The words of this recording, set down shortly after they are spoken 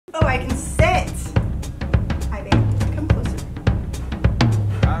Oh, I can sit. Hi, babe. Come closer.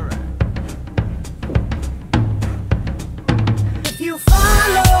 All right. If you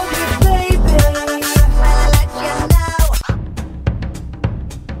follow me, baby, I'll let you know.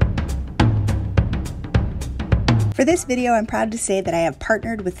 For this video, I'm proud to say that I have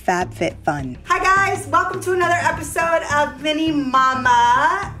partnered with FabFitFun. Hi guys, welcome to another episode of Mini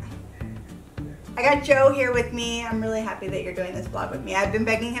Mama. I got Joe here with me. I'm really happy that you're doing this vlog with me. I've been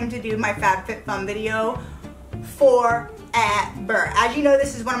begging him to do my FabFitFun video forever. As you know,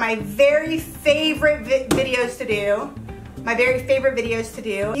 this is one of my very favorite videos to do. My very favorite videos to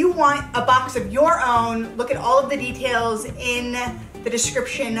do. If you want a box of your own, look at all of the details in the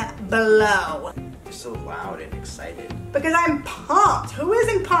description below. You're so loud and excited. Because I'm pumped. Who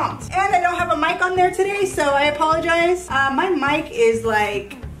isn't pumped? And I don't have a mic on there today, so I apologize. My mic is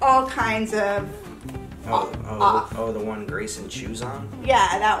like all kinds of Oh, the one Grayson chews on?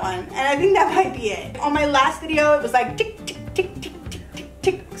 Yeah, that one. And I think that might be it. On my last video, it was like tick, tick, tick, tick, tick, tick,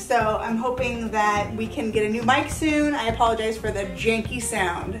 tick. So I'm hoping that we can get a new mic soon. I apologize for the janky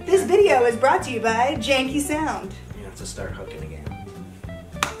sound. This video is brought to you by Janky Sound. You have to start hooking again.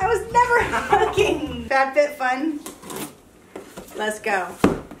 I was never hooking. FabFitFun. Let's go.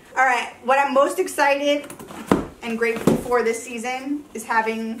 All right, what I'm most excited and grateful for this season is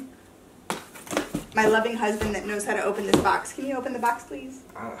having my loving husband that knows how to open this box. Can you open the box, please?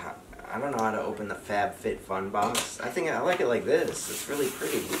 I don't know how to open the FabFitFun box. I think I like it like this. It's really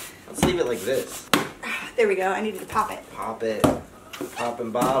pretty. Let's leave it like this. There we go. I needed to pop it. Pop it.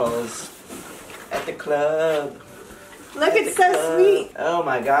 Popping bottles. At the club. Look, it's so sweet. Oh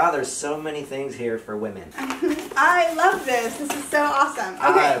my God, there's so many things here for women. I love this. This is so awesome. Okay.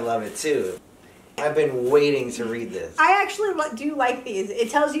 I love it too. I've been waiting to read this. I actually do like these. It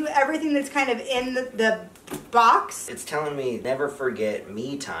tells you everything that's kind of in the box. It's telling me never forget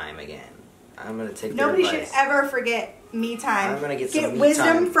me time again. I'm going to take Nobody their advice. should ever forget me time. I'm going to get some me wisdom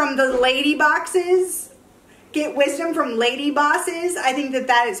time. from the lady boxes. Get wisdom from lady bosses. I think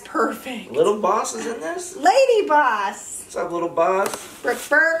that is perfect. Little boss is in this? Lady boss. What's up, little boss? Burp,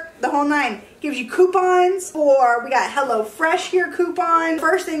 burp, the whole nine. Gives you coupons for, we got Hello Fresh here coupon.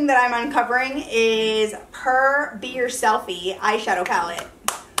 First thing that I'm uncovering is her Be Your Selfie eyeshadow palette.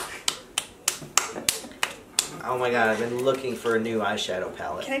 Oh my God, I've been looking for a new eyeshadow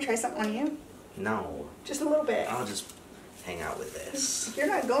palette. Can I try something on you? No. Just a little bit. I'll just hang out with this. You're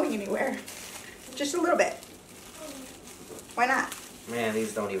not going anywhere. Just a little bit. Why not? Man,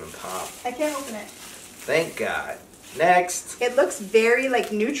 these don't even pop. I can't open it. Thank God. Next. It looks very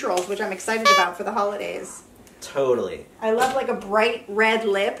like neutrals, which I'm excited about for the holidays. Totally. I love like a bright red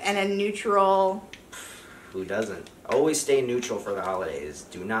lip and a neutral. Who doesn't? Always stay neutral for the holidays.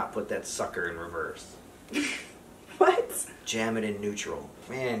 Do not put that sucker in reverse. What? Jam it in neutral.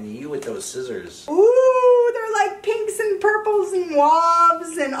 Man, you with those scissors. Ooh, they're like pinks and purples and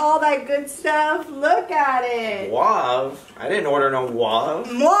mauves and all that good stuff. Look at it. Mauve? I didn't order no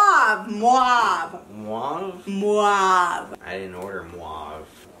mauve. Mauve, mauve. Mauve? Mauve. I didn't order mauve.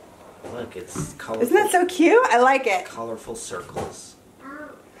 Look, it's colorful. Isn't that so cute? I like it. Colorful circles.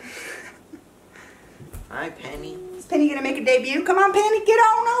 Hi, Penny. Is Penny gonna make a debut? Come on, Penny, get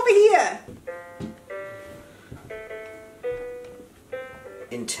on over here.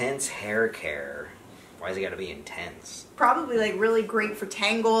 Intense hair care. Why's it gotta be intense? Probably like really great for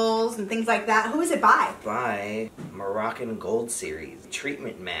tangles and things like that. Who is it by? By Moroccan Gold Series.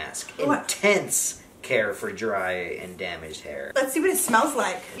 Treatment mask. What? Intense care for dry and damaged hair. Let's see what it smells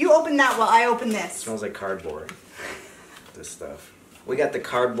like. You open that while I open this. It smells like cardboard. This stuff. We got the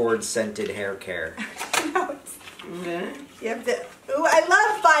cardboard scented hair care. No, it's, Okay. you have to. Ooh, I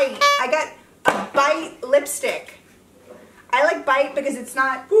love Bite. I got a Bite lipstick. I like Bite because it's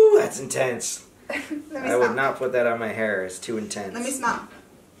not. Ooh, that's intense. Let me I smell. would not put that on my hair. It's too intense. Let me smell.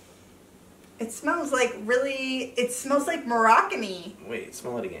 It smells like really. It smells like Moroccan-y. Wait,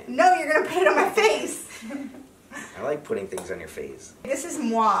 smell it again. No, you're gonna put it on my face. I like putting things on your face. This is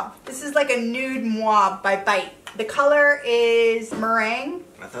mauve. This is like a nude mauve by Bite. The color is meringue.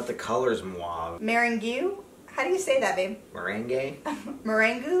 I thought the color's mauve. Meringue. How do you say that, babe? Meringue?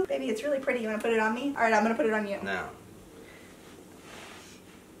 Meringue? Baby, it's really pretty. You want to put it on me? All right, I'm going to put it on you. No.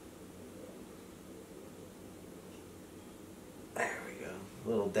 There we go. A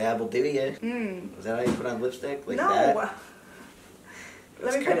little dabble do ya? Is that how you put on lipstick? Like no. that?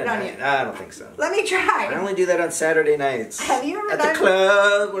 Let me put it on you. I don't think so. Let me try. I only do that on Saturday nights. Have you ever At done the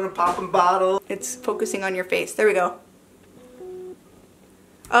club when I'm popping bottles. It's focusing on your face. There we go.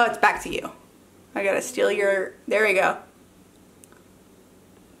 Oh, it's back to you. I gotta steal your... There we go.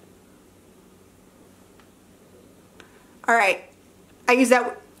 Alright. I use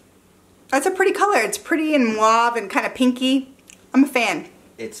that... That's a pretty color. It's pretty and mauve and kind of pinky. I'm a fan.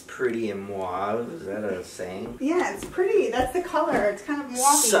 It's pretty and mauve. Is that a saying? Yeah, it's pretty. That's the color. It's kind of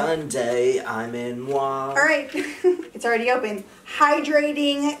mauve. Sunday, I'm in mauve. All right. It's already open.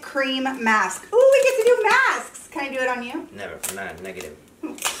 Hydrating cream mask. Ooh, we get to do masks. Can I do it on you? Never. Not negative.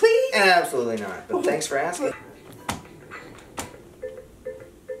 Please? Absolutely not. But thanks for asking.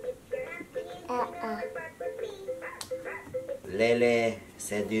 Lele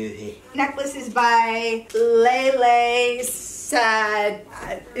Saduhi. Necklace is by Lele Sad.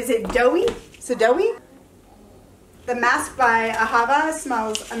 Is it Doughy? Sadoui? The mask by Habra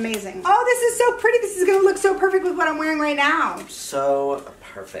smells amazing. Oh, this is so pretty. This is going to look so perfect with what I'm wearing right now. So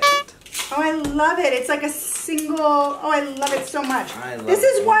perfect. Oh, I love it. It's like a single. Oh, I love it so much. This it.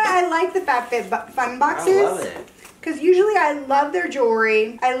 is why I like the FabFitFun boxes. I love it. Because usually I love their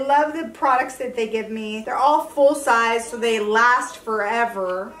jewelry. I love the products that they give me. They're all full size, so they last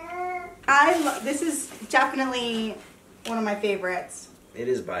forever. This is definitely one of my favorites. It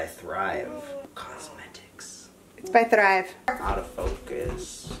is by Thrive Cosmetics. It's by Thrive. Out of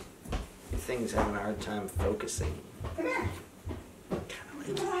focus. Your thing's having a hard time focusing. Come here.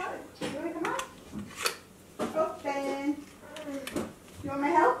 You want to come out? Open. You want my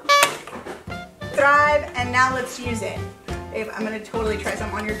help? Thrive, and now let's use it. Babe, I'm gonna totally try some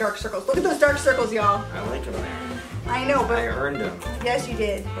on your dark circles. Look at those dark circles, y'all. I like them there. I know, but I earned them. Yes, you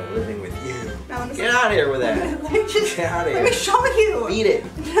did. By living with you. Now, Get out of here with that. Get out of here. Let me show you. Beat it.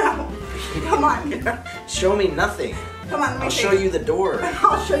 No. Come on. Show me nothing. Come on, let me I'll show you the door.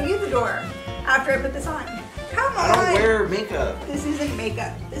 I'll show you the door after I put this on. Come on. I don't wear makeup. This isn't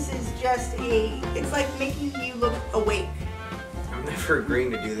makeup. This is just it's like making you look awake. I'm never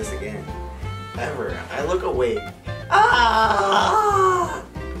agreeing to do this again. Ever. I look awake. Ah!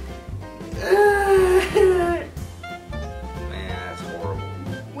 Man, that's horrible.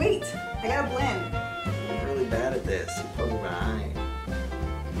 Wait, I gotta blend. I'm really bad at this. You poked my eye.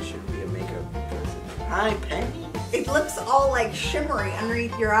 You shouldn't be a makeup person. Hi, Penny. It looks all like shimmery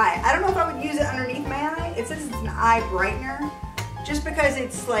underneath your eye. I don't know if I would use it underneath my eye. It says it's an eye brightener. Just because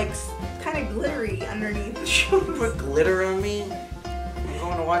it's like kind of glittery underneath. Put glitter on me? I'm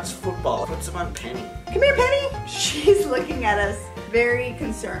going to watch football. Put some on Penny. Come here, Penny. She's looking at us very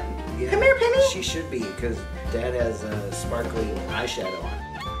concerned. Yeah, come here, Penny. She should be, because Dad has a sparkly eyeshadow on.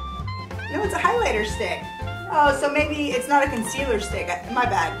 No, it's a highlighter stick. Oh, so maybe it's not a concealer stick. My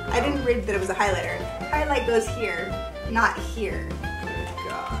bad. I didn't read that it was a highlighter. Highlight goes here, not here. Good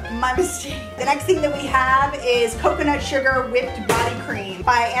God. My mistake. The next thing that we have is coconut sugar whipped body cream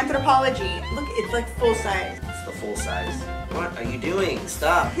by Anthropology. Look, it's like full size. It's the full size. What are you doing?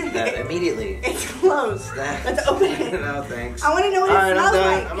 Stop that immediately. It's closed. Let's open it. No, thanks. I want to know what it smells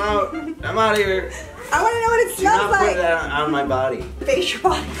like. I'm out. I'm out of here. I want to know what it smells Do not like. put that on my body. Face your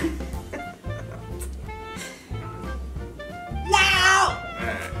body. Now!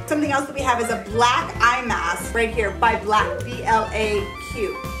 Something else that we have is a black eye mask right here by Black,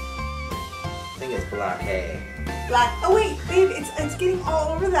 B-L-A-Q. I think it's black hay. Black. Oh wait, babe, it's getting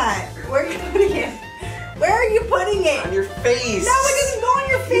all over that. Where are you putting it? Where are you putting it? On your face. No, it doesn't go on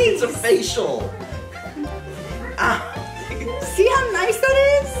your face. It's a facial. See how nice that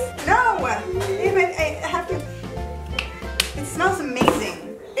is? No, babe, I have to. It smells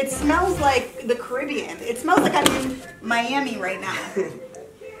amazing. It smells like the Caribbean. It smells like I'm in Miami right now.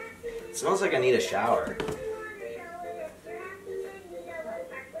 It smells like I need a shower.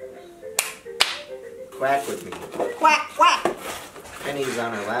 Quack with me. Quack, quack. Penny's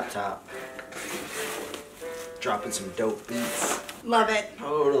on her laptop. Dropping some dope beats. Love it.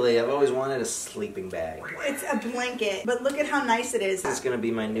 Totally. I've always wanted a sleeping bag. It's a blanket, but look at how nice it is. This is going to be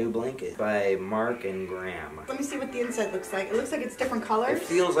my new blanket by Mark and Graham. Let me see what the inside looks like. It looks like it's different colors. It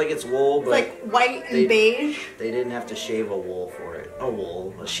feels like it's wool, It's but like white and beige. They didn't have to shave a wool for it.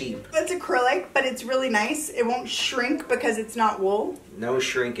 A sheep. It's acrylic, but it's really nice. It won't shrink because it's not wool. No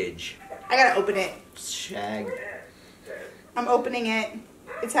shrinkage. I gotta open it. Shag. I'm opening it.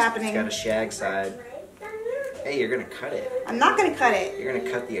 It's happening. It's got a shag side. Hey, you're gonna cut it. I'm not gonna cut it. You're gonna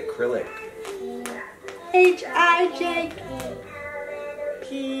cut the acrylic. H-I-J-P.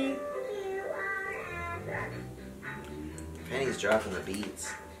 Penny's dropping the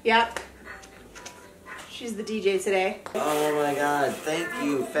beats. Yep. She's the DJ today. Oh my God! Thank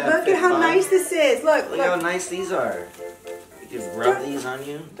you, FabFitFun. Look at how nice this is. Look, Look how nice these are. You can rub these on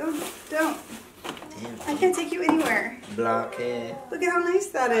you. Don't. Damn. I can't take you anywhere. Blockhead. Look at how nice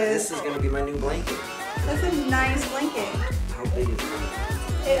that is. This is gonna be my new blanket. That's a nice blanket. How big is it?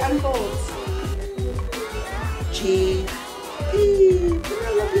 It unfolds. Gee.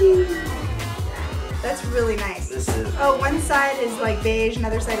 That's really nice. This is. Oh, one side is like beige,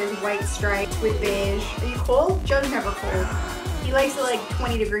 another side is white stripes with beige. Are you cold? Joe's never cold. He likes it like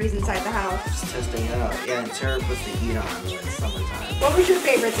 20 degrees inside the house. Just testing it out. Yeah, and Terra puts the heat on when it's summertime. What was your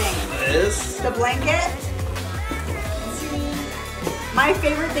favorite thing? This? The blanket? My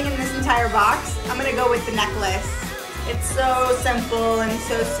favorite thing in this entire box, I'm gonna go with the necklace. It's so simple and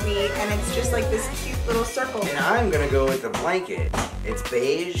so sweet, and it's just like this cute little circle. And I'm gonna go with the blanket. It's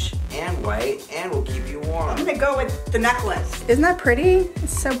beige and white and will keep you warm. I'm gonna go with the necklace. Isn't that pretty?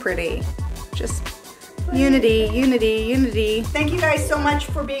 It's so pretty. Just unity, unity, unity. Thank you guys so much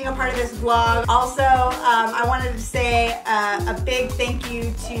for being a part of this vlog. Also, I wanted to say a big thank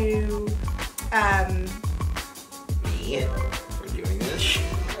you to me for doing this.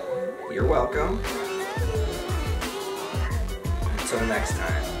 You're welcome. Until next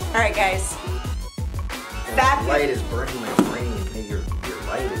time. All right, guys. That light is burning my brain. Hey, your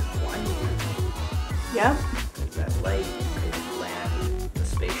light is blinding me. Yep. That light could land the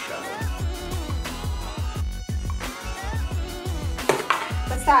space shuttle.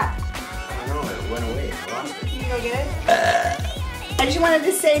 What's that? I don't know. It went away. I lost it. Can you go get it? I just wanted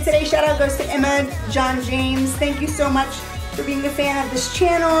to say today's shout out goes to Emma John James. Thank you so much for being a fan of this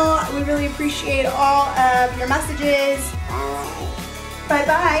channel. We really appreciate all of your messages.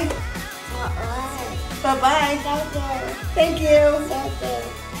 Bye-bye. Bye-bye. Thank you.